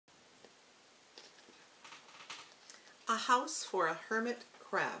A House for a Hermit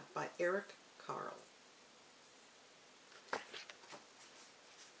Crab by Carle.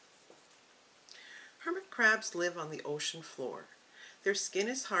 Hermit crabs live on the ocean floor. Their skin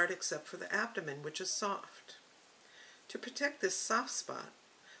is hard except for the abdomen, which is soft. To protect this soft spot,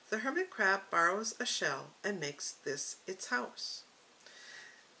 the hermit crab borrows a shell and makes this its house.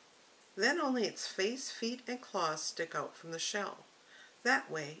 Then only its face, feet, and claws stick out from the shell. That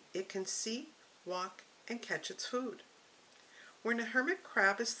way it can see, walk, and catch its food. When a hermit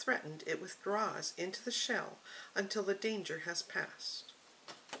crab is threatened, it withdraws into the shell until the danger has passed.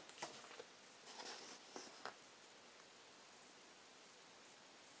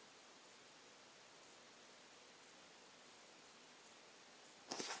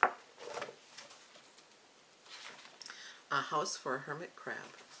 A House for a Hermit Crab.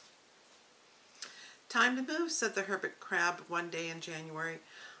 "Time to move," said the hermit crab one day in January.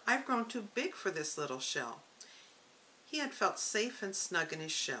 "I've grown too big for this little shell." He had felt safe and snug in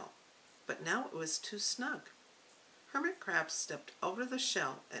his shell, but now it was too snug. Hermit crabs stepped out of the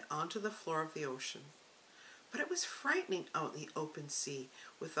shell and onto the floor of the ocean. But it was frightening out in the open sea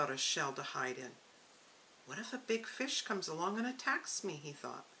without a shell to hide in. "What if a big fish comes along and attacks me?" he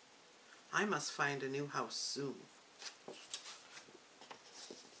thought. "I must find a new house soon."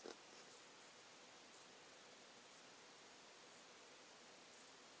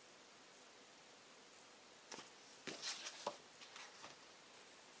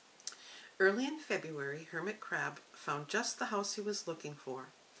 Early in February, Hermit Crab found just the house he was looking for.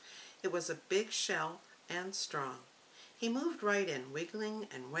 It was a big shell and strong. He moved right in, wiggling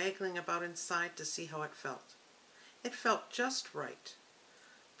and waggling about inside to see how it felt. It felt just right.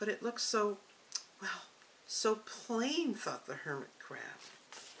 But it looked so plain, thought the hermit crab.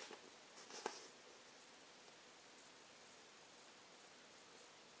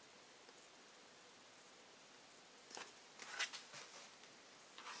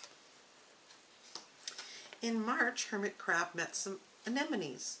 In March, Hermit Crab met some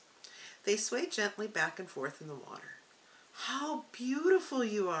anemones. They swayed gently back and forth in the water. "How beautiful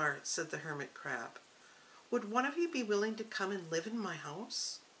you are," said the Hermit Crab. "Would one of you be willing to come and live in my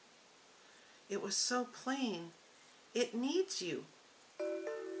house?" It was so plain. "It needs you."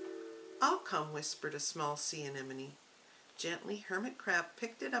 "I'll come," whispered a small sea anemone. Gently, Hermit Crab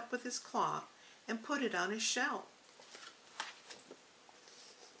picked it up with his claw and put it on his shell.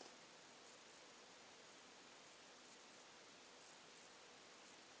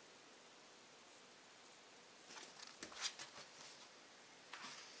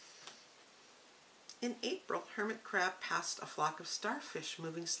 In April, Hermit Crab passed a flock of starfish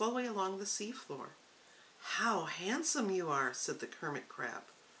moving slowly along the seafloor. "How handsome you are," said the Hermit Crab.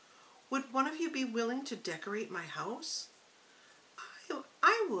 "Would one of you be willing to decorate my house?"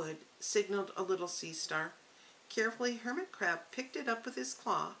 I would," signaled a little sea star. Carefully, Hermit Crab picked it up with his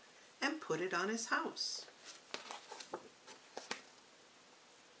claw and put it on his house.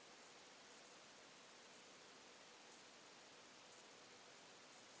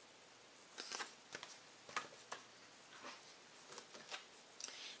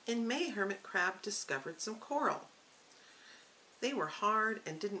 In May, Hermit Crab discovered some coral. They were hard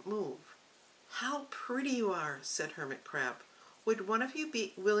and didn't move. "How pretty you are," said Hermit Crab. "Would one of you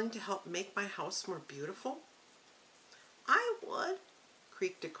be willing to help make my house more beautiful?" "I would,"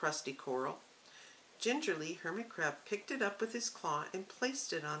 creaked a crusty coral. Gingerly, Hermit Crab picked it up with his claw and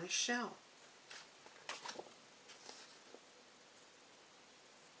placed it on his shell.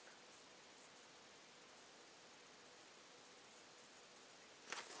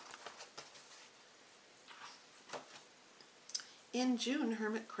 In June,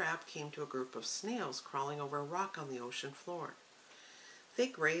 Hermit Crab came to a group of snails crawling over a rock on the ocean floor. They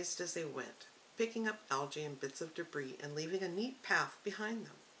grazed as they went, picking up algae and bits of debris and leaving a neat path behind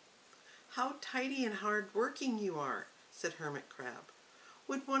them. "How tidy and hard-working you are," said Hermit Crab.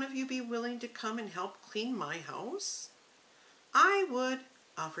 "Would one of you be willing to come and help clean my house?" "I would,"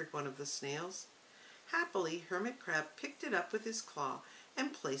 offered one of the snails. Happily, Hermit Crab picked it up with his claw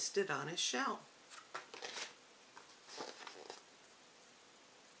and placed it on his shell.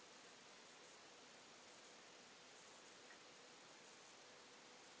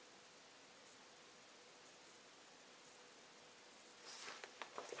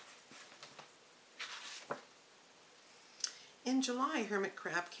 In July, Hermit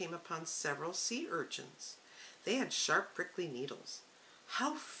Crab came upon several sea urchins. They had sharp, prickly needles.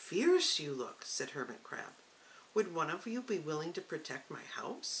 "How fierce you look," said Hermit Crab. "Would one of you be willing to protect my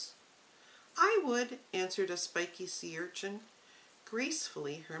house?" "I would," answered a spiky sea urchin.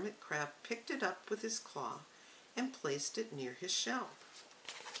 Gracefully, Hermit Crab picked it up with his claw and placed it near his shell.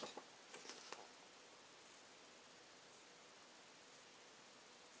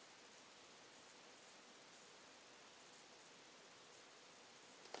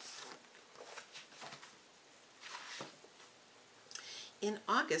 In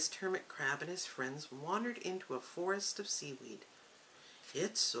August, Hermit Crab and his friends wandered into a forest of seaweed.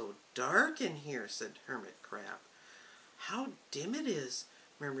 "It's so dark in here," said Hermit Crab. "How dim it is,"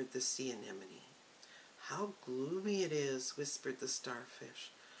 murmured the sea anemone. "How gloomy it is," whispered the starfish.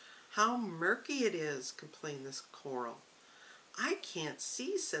 "How murky it is," complained the coral. "I can't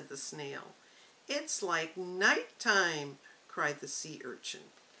see," said the snail. "It's like nighttime," cried the sea urchin.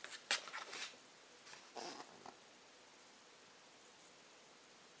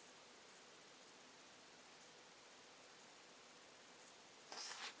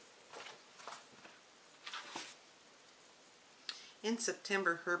 In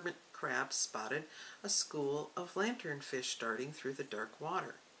September, Hermit Crab spotted a school of lanternfish darting through the dark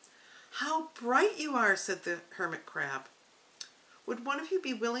water. "How bright you are," said the Hermit Crab. "Would one of you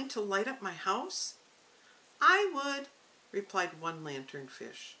be willing to light up my house?" "I would," replied one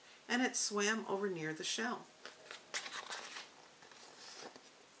lanternfish, and it swam over near the shell.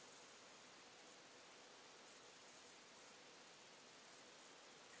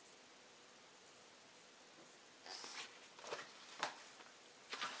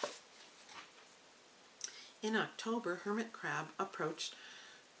 In October, Hermit Crab approached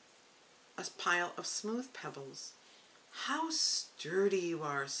a pile of smooth pebbles. "How sturdy you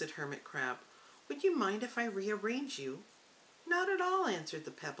are," said Hermit Crab. "Would you mind if I rearrange you?" "Not at all," answered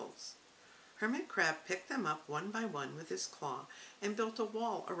the pebbles. Hermit Crab picked them up one by one with his claw and built a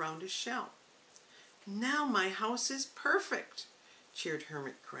wall around his shell. "Now my house is perfect," cheered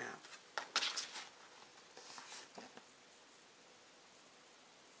Hermit Crab.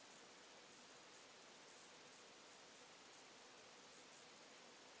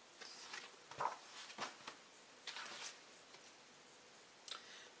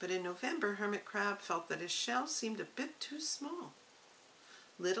 But in November, Hermit Crab felt that his shell seemed a bit too small.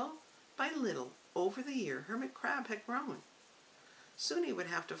 Little by little, over the year, Hermit Crab had grown. Soon he would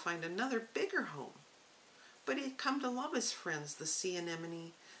have to find another bigger home. But he had come to love his friends, the sea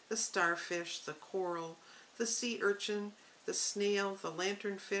anemone, the starfish, the coral, the sea urchin, the snail, the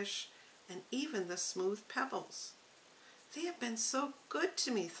lanternfish, and even the smooth pebbles. "They have been so good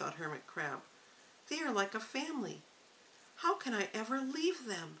to me," thought Hermit Crab. "They are like a family. How can I ever leave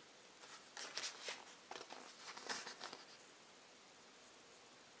them?"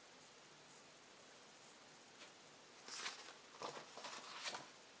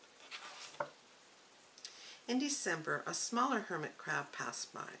 In December, a smaller hermit crab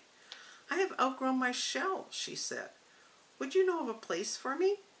passed by. "I have outgrown my shell," she said. "Would you know of a place for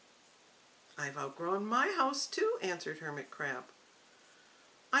me?" "I've outgrown my house too," answered Hermit Crab.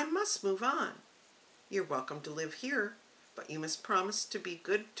 "I must move on." "You're welcome to live here, but you must promise to be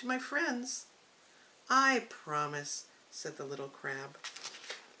good to my friends." "I promise," said the little crab.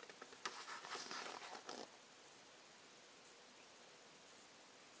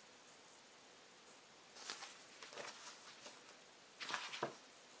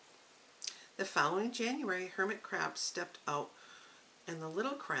 The following January, Hermit Crab stepped out and the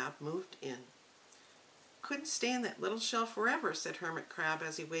little crab moved in. "Couldn't stay in that little shell forever," said Hermit Crab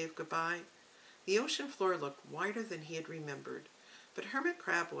as he waved goodbye. The ocean floor looked wider than he had remembered, but Hermit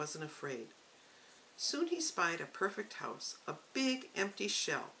Crab wasn't afraid. Soon he spied a perfect house, a big empty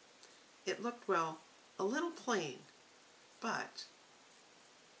shell. It looked, well, a little plain, but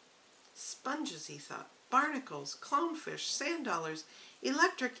sponges, he thought, barnacles, clownfish, sand dollars,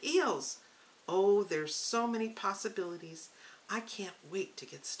 electric eels. Oh, there's so many possibilities. I can't wait to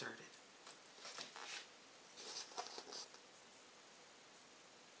get started.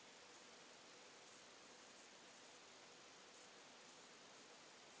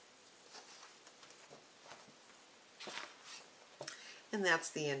 And that's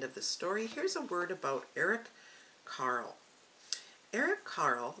the end of the story. Here's a word about Eric Carle. Eric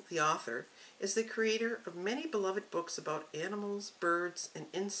Carle, the author, is the creator of many beloved books about animals, birds, and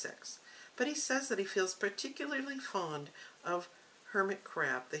insects, but he says that he feels particularly fond of Hermit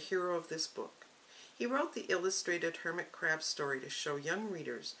Crab, the hero of this book. He wrote the illustrated Hermit Crab story to show young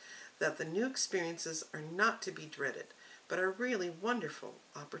readers that the new experiences are not to be dreaded, but are really wonderful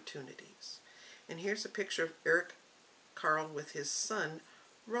opportunities. And here's a picture of Eric Carle with his son,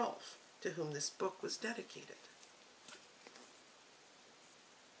 Rolf, to whom this book was dedicated.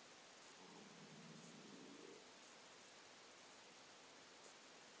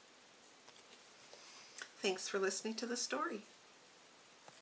 Thanks for listening to the story.